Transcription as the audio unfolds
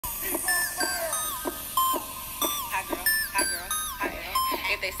Hi girl, hi girl, hi girl.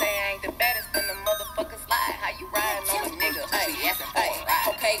 If they say I ain't the baddest, then the motherfuckers lie. How you riding on a nigga? Hey, asking for a ride.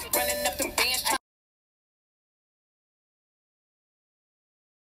 Okay, running up them bands.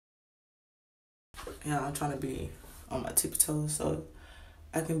 Yeah, I'm trying to be on my tippy toes so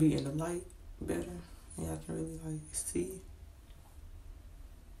I can be in the light better. Yeah, I can really like see.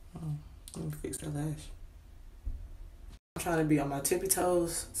 Let me fix that lash. I'm trying to be on my tippy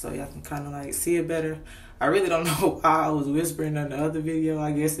toes so y'all can kind of like see it better. I really don't know why I was whispering in the other video.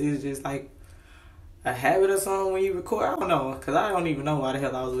 I guess it's just like a habit or something when you record. I don't know, because I don't even know why the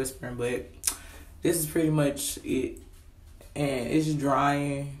hell I was whispering, but this is pretty much it. And it's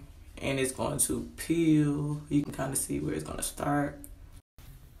drying and it's going to peel. You can kind of see where it's going to start.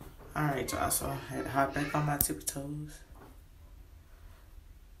 Alright, y'all, so I had to hop back on my tippy toes.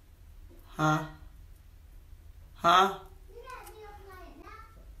 Huh?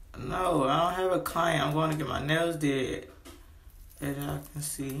 No, I don't have a client. I'm going to get my nails did. As y'all can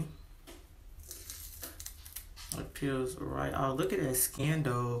see. It peels right. Oh, look at that skin,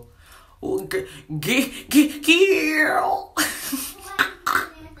 though. Oh, girl.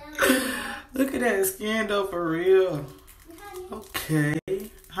 Look at that skin, though, for real. Okay.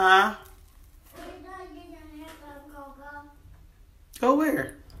 Huh? Go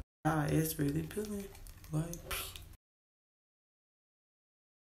where? Ah, it's really peeling. Like.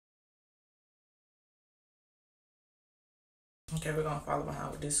 Okay, we're gonna follow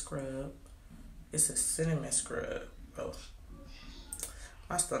behind with this scrub. It's a cinnamon scrub. Oh,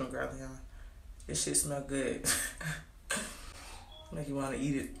 my stomach growling, y'all. This shit smell good. Make you wanna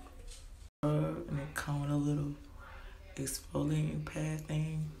eat it. And then come with a little exfoliating pad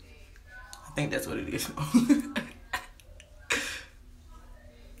thing. I think that's what it is.